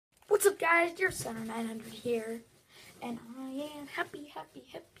What's up, guys? Your Center 900 here, and I am happy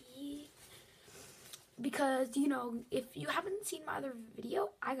because, if you haven't seen my other video,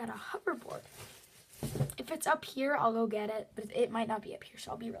 I got a hoverboard. If it's up here, I'll go get it, but it might not be up here,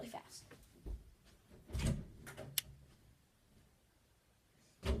 so I'll be really fast.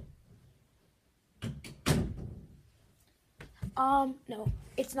 No,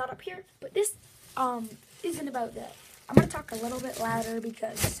 it's not up here, but this, isn't about that. I'm going to talk a little bit louder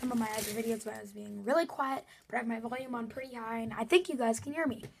because some of my other videos I was being really quiet, but I have my volume on pretty high, and I think you guys can hear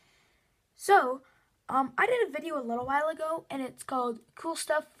me. So, I did a video a little while ago, and it's called Cool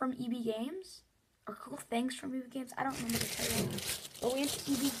Stuff from Ebgames, or Cool Things from Ebgames. I don't remember the title. But we went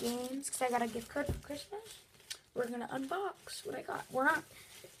to Ebgames because I got a gift card for Christmas. We're going to unbox what I got. We're not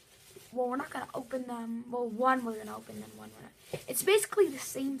going to open them. Well, one we're going to open them, one we're not. It's basically the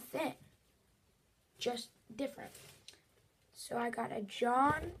same thing, just different. So I got a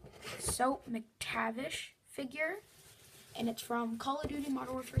John Soap McTavish figure, and it's from Call of Duty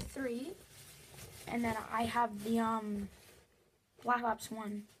Modern Warfare 3. And then I have the Black Ops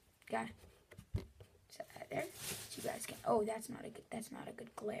 1 guy. Set that there, so you guys can. Oh, that's not a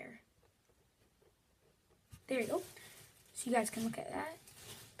good glare. There you go. So you guys can look at that.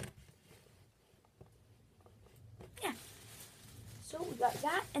 Yeah. So we got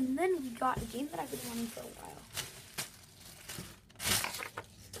that, and then we got a game that I've been wanting for a while.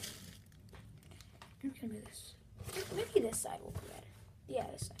 I'm gonna do this. Maybe this side will be better. Yeah,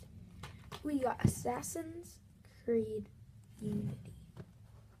 this side. We got Assassin's Creed Unity.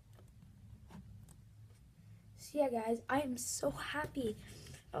 So yeah, guys, I am so happy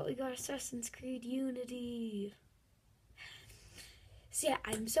that we got Assassin's Creed Unity. So yeah,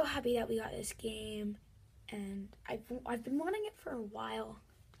 I'm so happy that we got this game, and I've been wanting it for a while.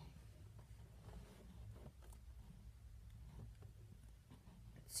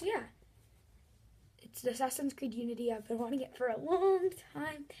 So yeah. It's Assassin's Creed Unity. I've been wanting it for a long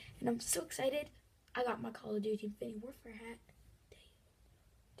time, and I'm so excited. I got my Call of Duty Infinity Warfare hat.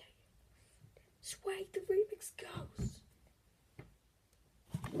 Swag the remix goes.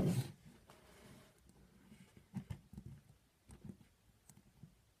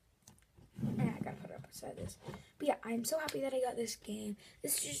 And I gotta put it up beside this. But yeah, I'm so happy that I got this game.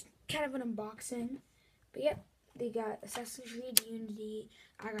 This is just kind of an unboxing. But yeah, they got Assassin's Creed Unity.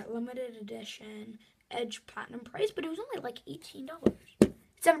 I got limited edition. Edge Platinum price, but it was only like $18.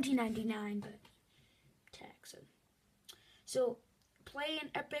 $17.99, but tax. So play an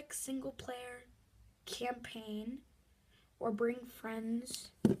epic single player campaign or bring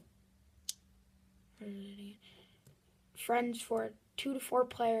friends for 2 to 4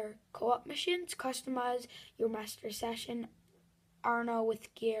 player co-op missions. Customize your master session Arno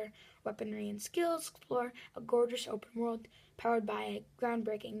with gear, weaponry, and skills. Explore a gorgeous open world powered by a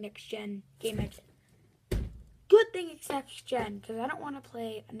groundbreaking next-gen game engine. Good thing it's next gen, because I don't want to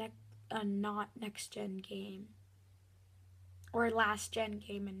play a not next gen game or a last gen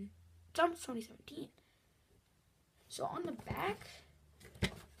game, and it's almost 2017. So on the back,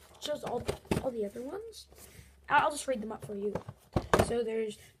 it shows all the other ones. I'll just read them up for you. So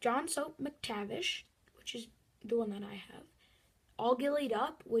there's John Soap McTavish, which is the one that I have. All Gillied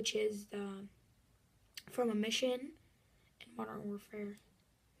Up, which is from a mission in Modern Warfare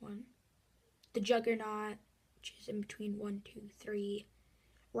 1. The Juggernaut, which is in between 1, 2, 3.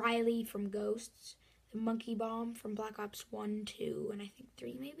 Riley from Ghosts. The Monkey Bomb from Black Ops 1, 2, and I think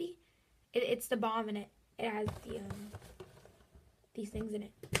 3 maybe. It's the bomb, and it has these things in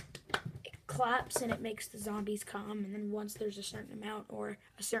it. It claps and it makes the zombies come, and then once there's a certain amount or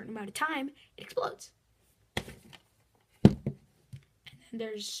a certain amount of time, it explodes. And then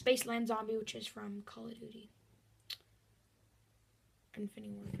there's Spaceland Zombie, which is from Call of Duty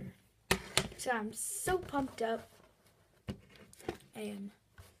Infinity Warfare. So I'm so pumped up. I am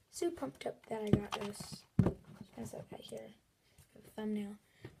so pumped up that I got this. As I got here, the thumbnail.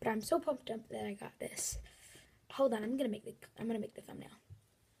 But I'm so pumped up that I got this. Hold on, I'm gonna make the thumbnail.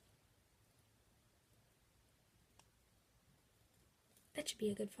 That should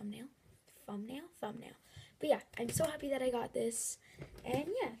be a good thumbnail. Thumbnail. But yeah, I'm so happy that I got this. And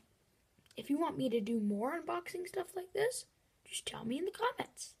yeah, if you want me to do more unboxing stuff like this, just tell me in the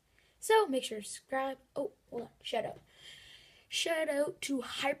comments. So, make sure to subscribe. Oh, hold on. Shout out. Shout out to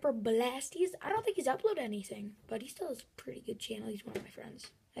Hyperblasties. I don't think he's uploaded anything, but he still has a pretty good channel. He's one of my friends.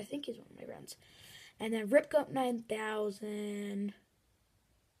 I think he's one of my friends. And then Ripcup 9000.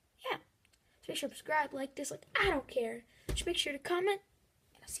 Yeah. So make sure to subscribe, like, dislike. I don't care. Just make sure to comment.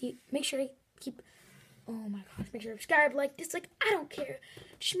 Make sure to keep... Oh my gosh. Make sure to subscribe, like, dislike. I don't care.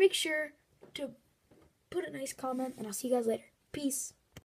 Just make sure to put a nice comment, and I'll see you guys later. Peace.